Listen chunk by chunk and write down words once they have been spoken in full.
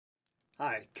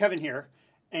Hi, Kevin here,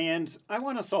 and I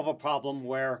want to solve a problem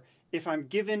where if I'm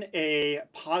given a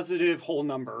positive whole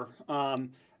number,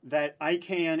 that I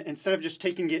can, instead of just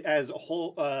taking it as a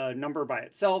whole number by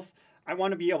itself, I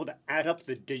want to be able to add up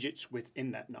the digits within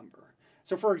that number.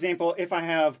 So for example, if I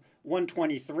have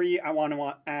 123, I want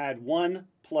to add 1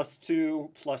 plus 2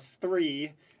 plus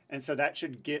 3, and so that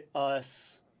should get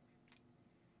us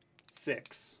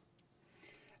 6.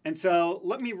 And so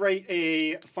let me write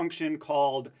a function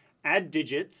called add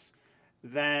digits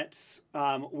that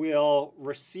will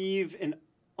receive an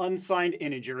unsigned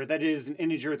integer. That is an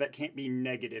integer that can't be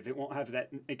negative. It won't have that.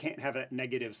 It can't have that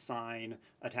negative sign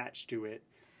attached to it,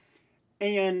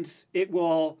 and it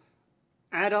will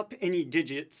add up any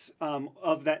digits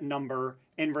of that number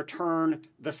and return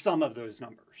the sum of those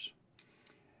numbers.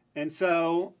 And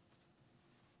so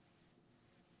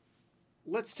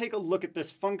let's take a look at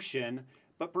this function.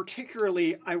 But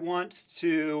particularly, I want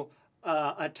to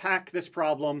attack this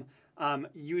problem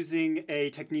using a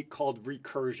technique called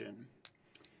recursion.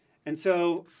 And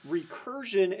so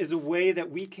recursion is a way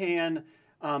that we can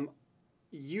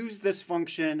use this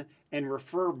function and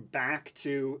refer back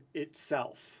to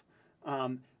itself.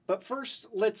 But first,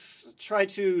 let's try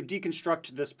to deconstruct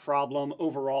this problem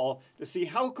overall to see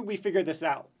how could we figure this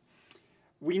out.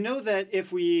 We know that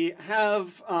if we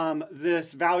have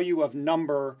this value of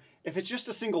number, if it's just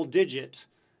a single digit,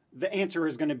 the answer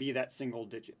is going to be that single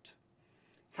digit.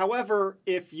 However,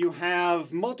 if you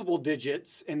have multiple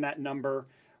digits in that number,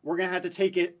 we're going to have to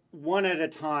take it one at a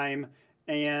time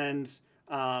and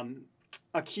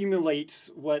accumulate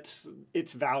what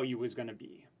its value is going to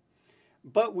be.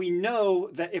 But we know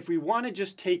that if we want to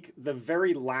just take the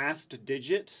very last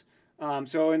digit,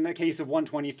 so in the case of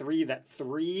 123, that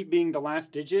 3 being the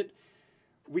last digit,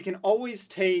 we can always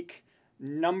take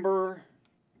number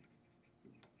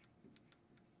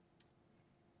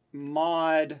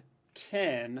mod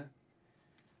 10,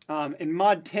 and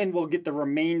mod 10 will get the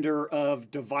remainder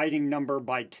of dividing number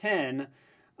by 10,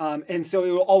 and so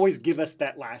it will always give us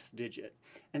that last digit.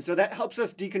 And so that helps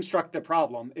us deconstruct the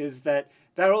problem, is that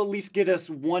that'll at least get us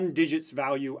one digit's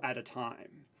value at a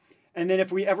time. And then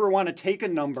if we ever want to take a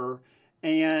number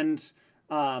and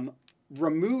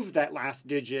remove that last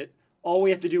digit, all we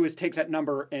have to do is take that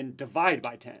number and divide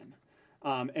by 10.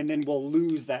 And then we'll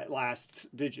lose that last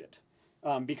digit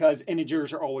because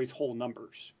integers are always whole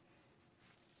numbers.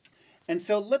 And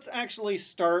so let's actually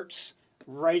start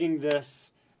writing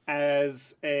this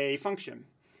as a function.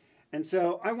 And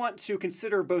so I want to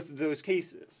consider both of those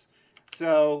cases.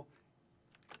 So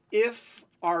if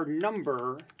our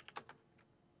number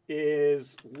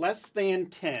is less than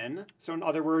 10, so in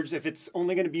other words, if it's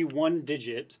only going to be one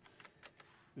digit,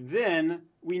 then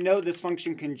we know this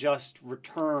function can just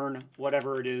return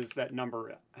whatever it is that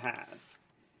number has.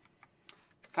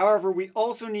 However, we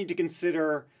also need to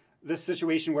consider the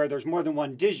situation where there's more than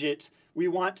one digit. We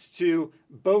want to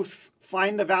both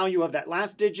find the value of that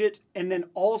last digit and then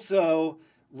also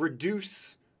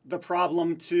reduce the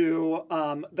problem to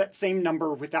that same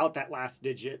number without that last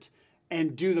digit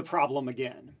and do the problem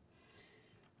again.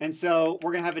 And so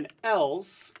we're going to have an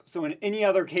else. So in any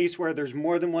other case where there's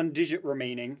more than one digit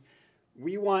remaining,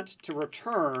 we want to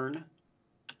return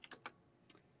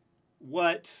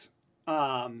what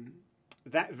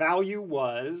that value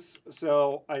was.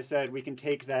 So I said we can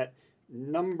take that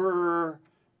number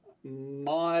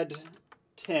mod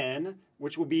 10,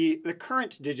 which will be the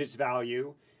current digit's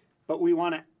value, but we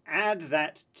want to add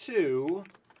that to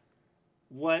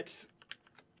what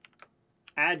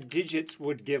add digits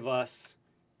would give us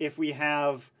if we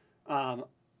have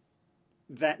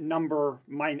that number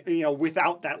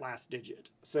without that last digit.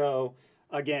 So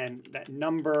again, that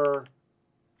number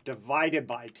divided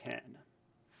by 10.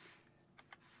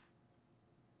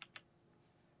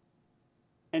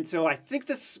 And so I think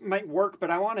this might work, but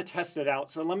I want to test it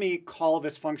out. So let me call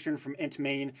this function from int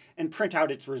main and print out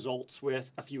its results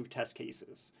with a few test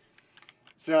cases.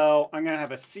 So I'm going to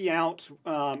have a cout.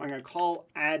 I'm going to call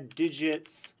add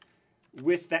digits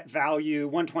with that value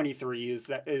 123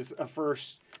 is a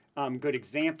first good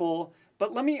example.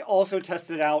 But let me also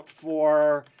test it out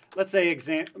for, let's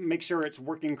say, make sure it's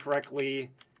working correctly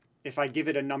if I give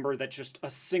it a number that's just a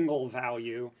single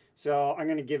value. So I'm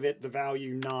going to give it the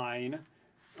value 9.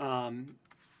 And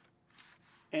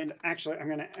actually, I'm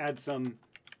going to add some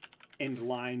end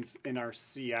lines in our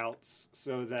couts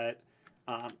so that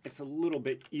it's a little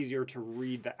bit easier to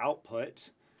read the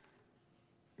output.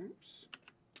 Oops.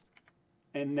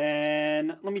 And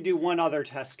then let me do one other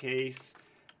test case.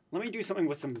 Let me do something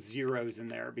with some zeros in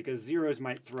there because zeros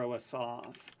might throw us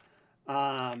off.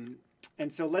 And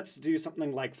so let's do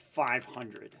something like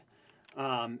 500.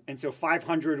 And so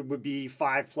 500 would be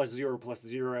 5 plus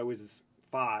 0 is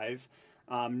 5.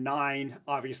 9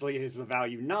 obviously is the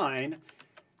value 9.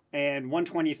 And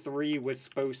 123 was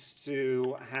supposed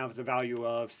to have the value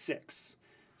of 6.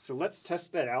 So let's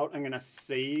test that out. I'm going to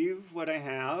save what I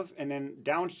have. And then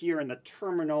down here in the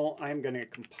terminal, I'm going to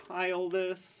compile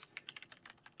this.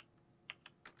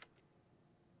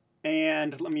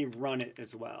 And let me run it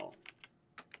as well.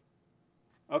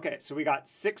 Okay, so we got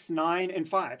 6, 9, and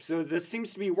 5. So this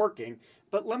seems to be working.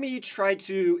 But let me try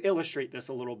to illustrate this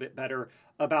a little bit better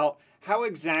about how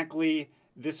exactly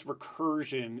this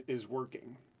recursion is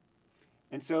working.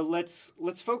 And so let's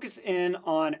focus in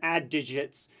on add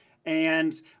digits,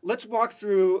 and let's walk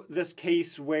through this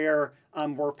case where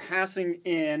we're passing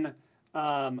in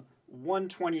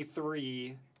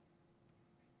 123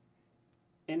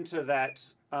 into that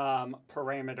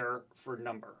parameter for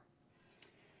number.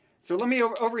 So let me,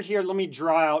 over here, let me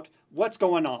draw out what's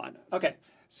going on. Okay,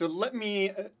 so let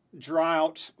me draw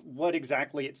out what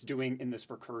exactly it's doing in this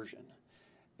recursion.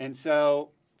 And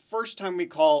so first time we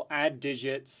call add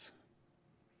digits,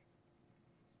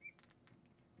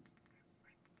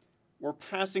 we're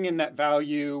passing in that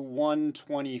value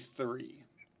 123.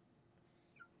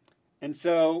 And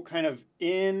so kind of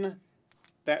in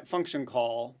that function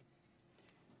call,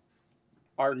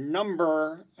 our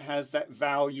number has that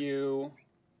value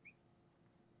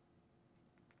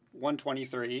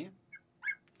 123.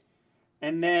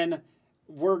 And then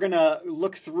we're going to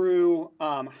look through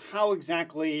how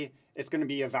exactly it's going to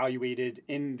be evaluated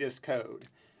in this code.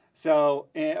 So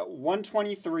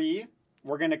 123,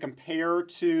 we're going to compare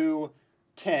to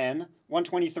 10.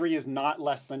 123 is not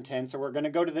less than 10, so we're going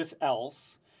to go to this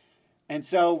else. And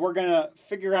so we're going to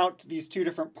figure out these two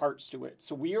different parts to it.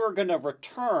 So we are going to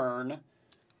return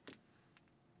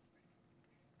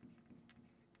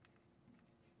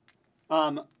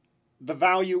the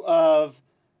value of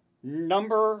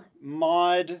number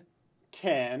mod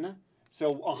 10.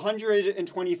 So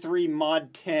 123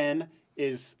 mod 10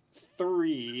 is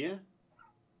 3.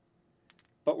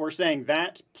 But we're saying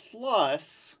that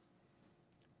plus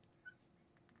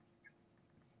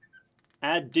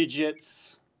add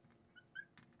digits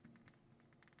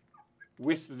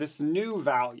with this new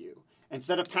value.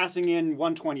 Instead of passing in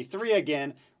 123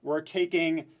 again, we're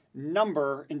taking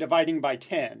number and dividing by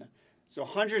 10. So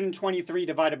 123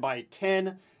 divided by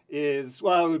 10 is,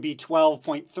 well, it would be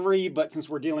 12.3, but since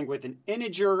we're dealing with an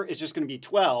integer, it's just going to be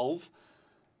 12.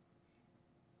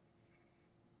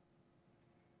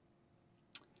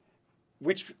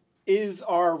 Which is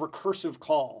our recursive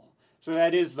call. So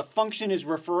that is, the function is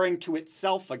referring to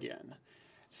itself again.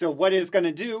 So what it's going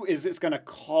to do is it's going to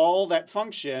call that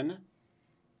function.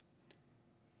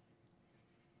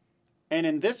 And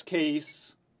in this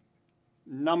case,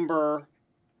 number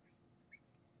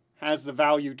has the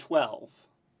value 12.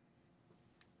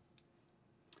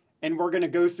 And we're going to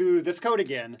go through this code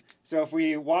again. So if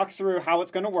we walk through how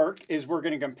it's going to work, is we're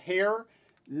going to compare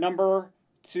number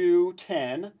to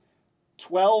 10.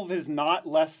 12 is not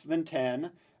less than 10.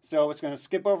 So it's going to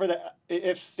skip over the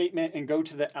if statement and go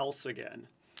to the else again.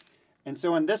 And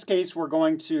so in this case, we're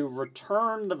going to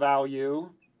return the value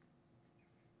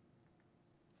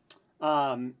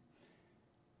 12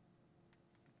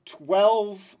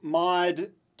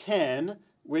 mod 10,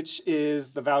 which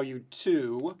is the value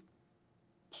 2,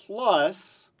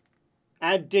 plus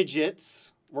add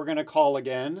digits, we're going to call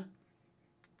again.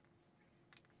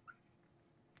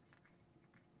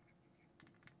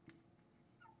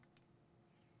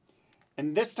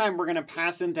 And this time we're going to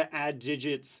pass into add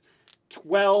digits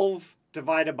 12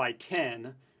 divided by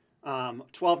 10.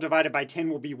 12 divided by 10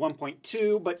 will be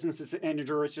 1.2, but since it's an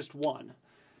integer, it's just 1.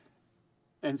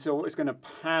 And so it's going to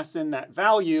pass in that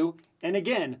value. And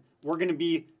again, we're going to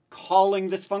be calling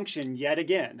this function yet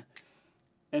again.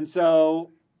 And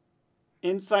so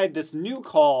inside this new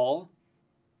call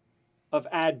of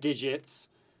add digits,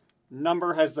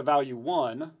 number has the value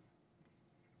 1.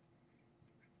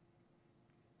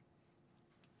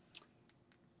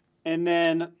 And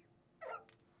then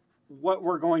what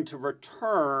we're going to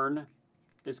return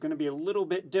is going to be a little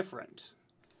bit different.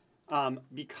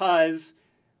 Because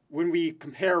when we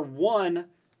compare 1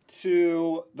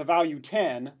 to the value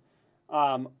 10,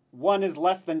 1 is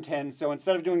less than 10. So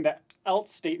instead of doing the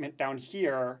else statement down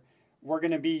here, we're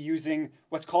going to be using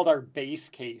what's called our base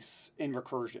case in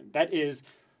recursion. That is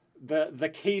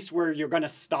the case where you're going to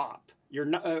stop. You're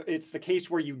not, it's the case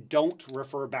where you don't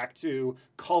refer back to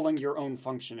calling your own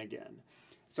function again.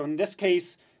 So in this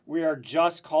case, we are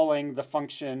just calling the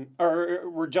function, or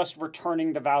we're just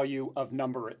returning the value of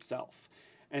number itself.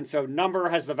 And so number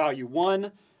has the value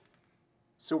 1.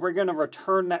 So we're going to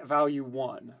return that value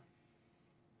 1.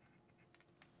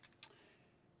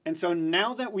 And so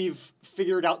now that we've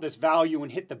figured out this value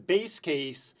and hit the base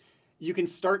case, you can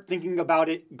start thinking about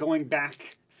it going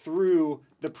back through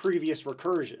the previous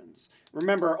recursions.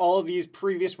 Remember, all of these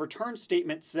previous return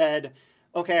statements said,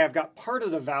 okay, I've got part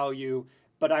of the value,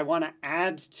 but I want to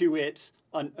add to it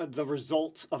the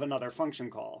result of another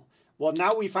function call. Well,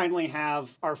 now we finally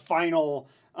have our final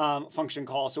function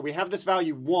call. So we have this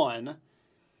value 1.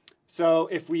 So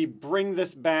if we bring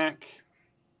this back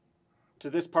to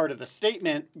this part of the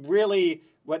statement, really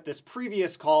what this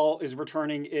previous call is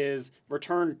returning is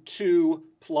return 2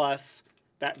 plus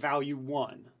that value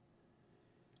 1.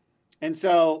 And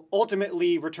so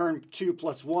ultimately return 2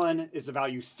 plus 1 is the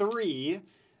value 3.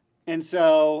 And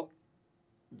so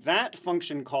that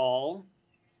function call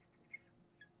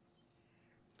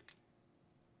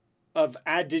of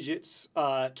add digits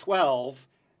 12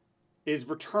 is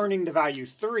returning the value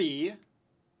 3.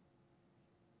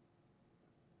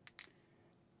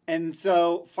 And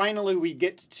so finally we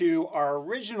get to our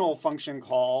original function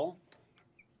call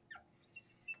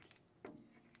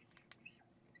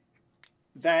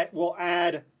that will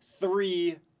add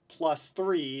 3 plus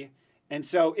 3. And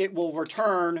so it will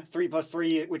return 3 plus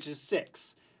 3, which is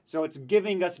 6. So it's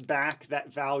giving us back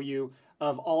that value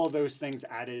of all of those things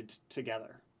added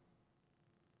together.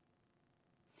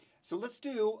 So let's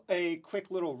do a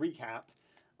quick little recap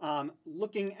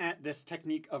looking at this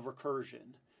technique of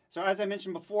recursion. So as I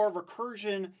mentioned before,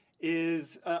 recursion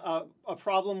is a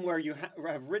problem where you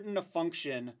have written a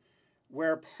function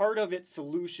where part of its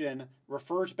solution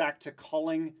refers back to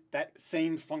calling that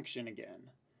same function again.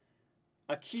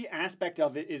 A key aspect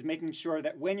of it is making sure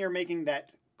that when you're making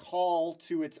that call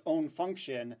to its own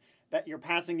function, that you're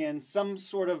passing in some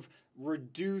sort of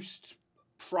reduced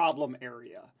problem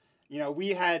area. You know, we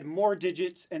had more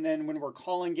digits, and then when we're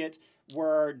calling it,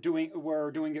 we're doing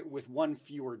it with one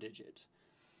fewer digit.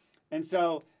 And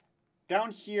so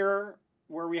down here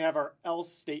where we have our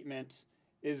else statement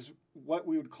is what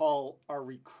we would call our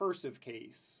recursive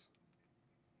case.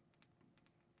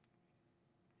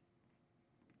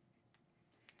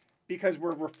 Because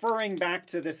we're referring back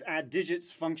to this add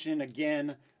digits function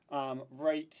again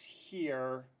right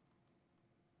here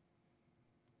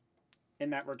in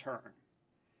that return.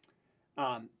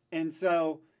 And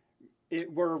so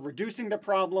we're reducing the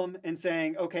problem and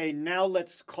saying, okay, now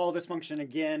let's call this function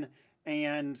again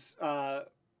and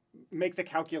make the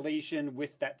calculation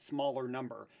with that smaller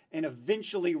number. And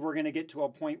eventually we're going to get to a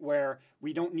point where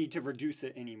we don't need to reduce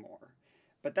it anymore.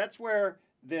 But that's where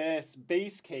this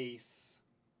base case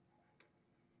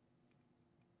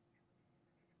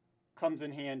comes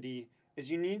in handy, is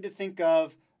you need to think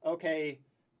of, okay,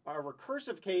 our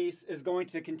recursive case is going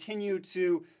to continue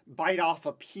to bite off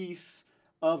a piece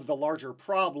of the larger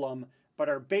problem, but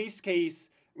our base case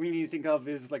we need to think of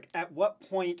is like, at what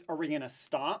point are we going to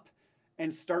stop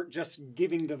and start just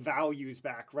giving the values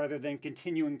back rather than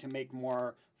continuing to make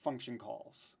more function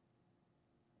calls?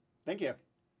 Thank you.